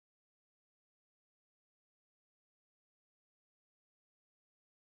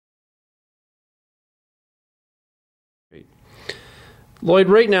Lloyd,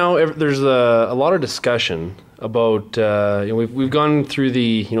 right now there's a lot of discussion about we've gone through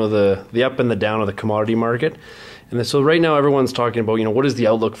the up and the down of the commodity market, and so right now everyone's talking about what is the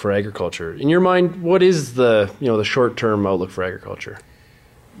outlook for agriculture. In your mind, what is the short-term outlook for agriculture?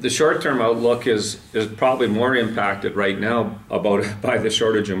 The short-term outlook is probably more impacted right now by the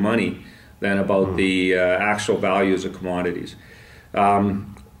shortage of money than about the actual values of commodities.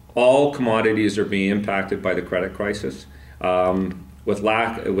 All commodities are being impacted by the credit crisis. With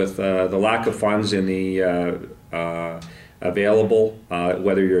the lack of funds in the available,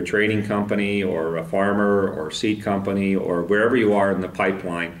 whether you're a trading company or a farmer or seed company or wherever you are in the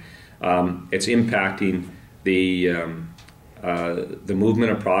pipeline, it's impacting the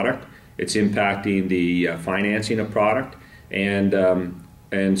movement of product. It's impacting the financing of product, and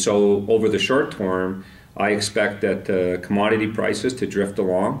so over the short term, I expect that commodity prices to drift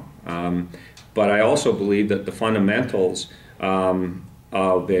along. But I also believe that the fundamentals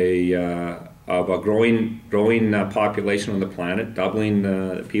of a growing population on the planet,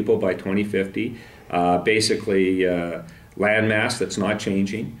 doubling people by 2050, basically land mass that's not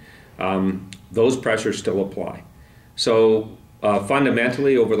changing, those pressures still apply. So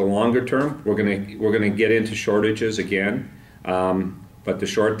fundamentally, over the longer term, we're gonna get into shortages again, but the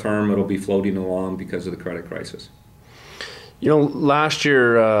short term it'll be floating along because of the credit crisis. Last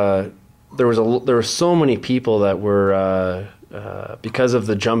year there were so many people that were because of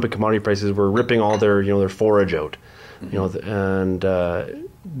the jump in commodity prices were ripping all their forage out, and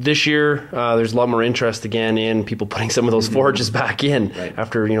this year there's a lot more interest again in people putting some of those forages back in right.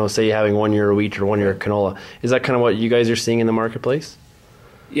 After say having 1 year of wheat or 1 year of canola. Is that kind of what you guys are seeing in the marketplace?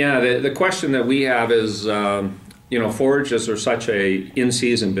 Yeah, the question that we have is forages are such a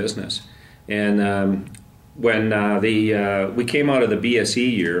in-season business, and when we came out of the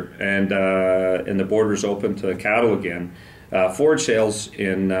BSE year and the borders opened to cattle again, forage sales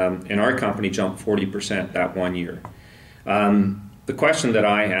in our company jumped 40% that 1 year. The question that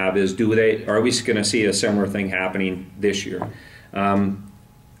I have is, are we going to see a similar thing happening this year?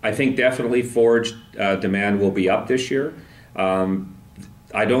 I think definitely forage demand will be up this year.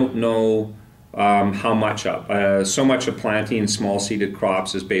 I don't know how much up. So much of planting small seeded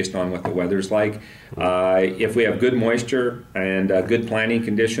crops is based on what the weather's like. If we have good moisture and good planting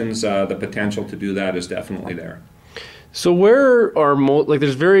conditions, the potential to do that is definitely there. So where are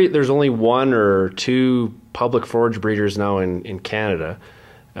there's only one or two public forage breeders now in Canada.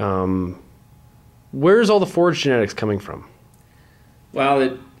 Where's all the forage genetics coming from? Well,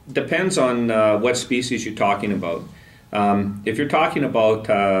 it depends on what species you're talking about. If you're talking about,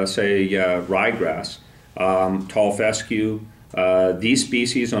 say, ryegrass, tall fescue, these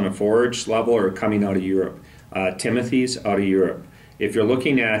species on a forage level are coming out of Europe. Timothy's out of Europe. If you're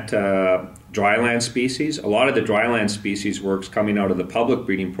looking at dryland species, a lot of the dryland species work's coming out of the public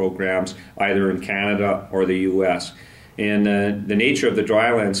breeding programs, either in Canada or the U.S. And the nature of the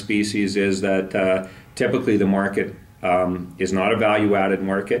dryland species is that typically the market is not a value-added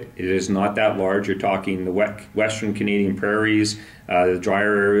market. It is not that large. You're talking the Western Canadian prairies, the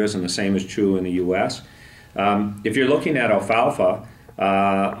drier areas, and the same is true in the U.S. If you're looking at alfalfa,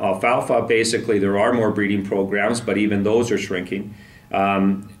 basically there are more breeding programs, but even those are shrinking.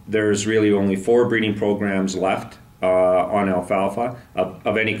 There's really only 4 breeding programs left on alfalfa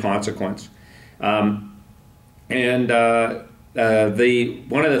of any consequence. One of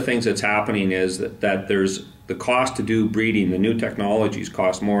the things that's happening is that there's the cost to do breeding. The new technologies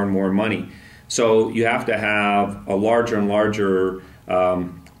cost more and more money. So you have to have a larger and larger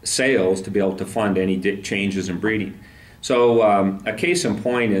sales to be able to fund any changes in breeding. So a case in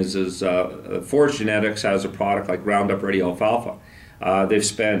point is Forage Genetics has a product like Roundup Ready Alfalfa. They've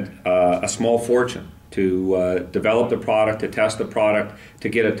spent a small fortune to develop the product, to test the product, to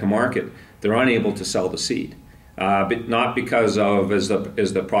get it to market. They're unable to sell the seed. But not because of is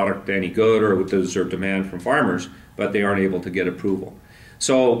the product any good or is there demand from farmers, but they aren't able to get approval.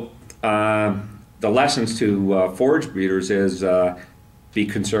 So the lessons to forage breeders is be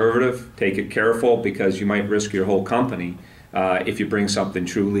conservative, take it careful, because you might risk your whole company if you bring something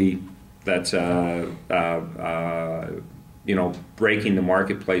truly that's breaking the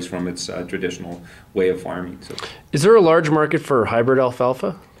marketplace from its traditional way of farming. So, is there a large market for hybrid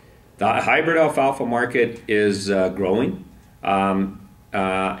alfalfa? The hybrid alfalfa market is growing. In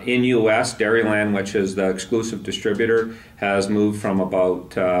U.S., Dairyland, which is the exclusive distributor, has moved from about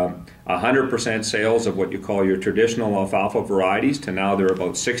 100% sales of what you call your traditional alfalfa varieties to now they're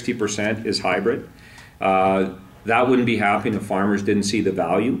about 60% is hybrid. That wouldn't be happening if farmers didn't see the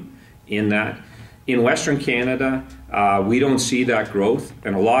value in that. In Western Canada, we don't see that growth,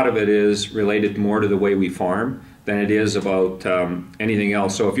 and a lot of it is related more to the way we farm. than it is about anything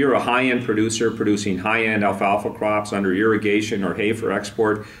else. So if you're a high-end producer producing high-end alfalfa crops under irrigation or hay for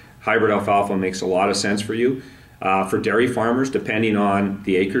export, hybrid alfalfa makes a lot of sense for you. For dairy farmers, depending on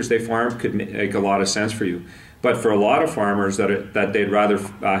the acres they farm, could make a lot of sense for you. But for a lot of farmers that they'd rather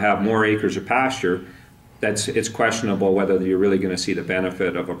have more acres of pasture, it's questionable whether you're really going to see the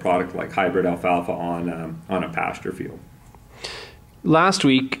benefit of a product like hybrid alfalfa on a pasture field. Last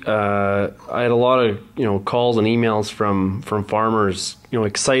week, I had a lot of calls and emails from farmers,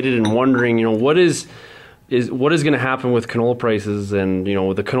 excited and wondering, what is going to happen with canola prices and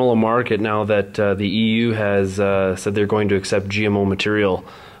with the canola market now that the EU has said they're going to accept GMO material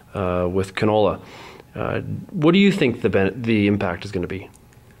with canola. What do you think the impact is going to be?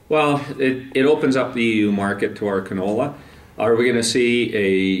 Well, it opens up the EU market to our canola. Are we going to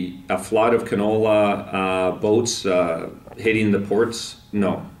see a flood of canola boats hitting the ports?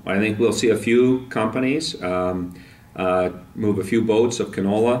 No. I think we'll see a few companies move a few boats of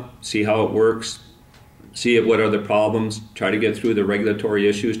canola, see how it works, see what are the problems, try to get through the regulatory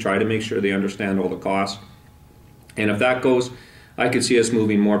issues, try to make sure they understand all the costs. And if that goes, I could see us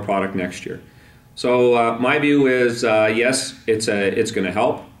moving more product next year. So my view is yes, it's going to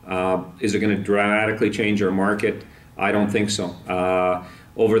help. Is it going to dramatically change our market? I don't think so.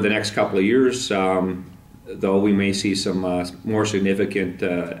 Over the next couple of years, though, we may see some more significant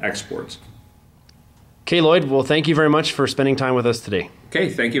exports. Okay, Lloyd, well, thank you very much for spending time with us today. Okay,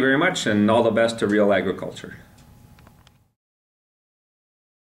 thank you very much, and all the best to Real Agriculture.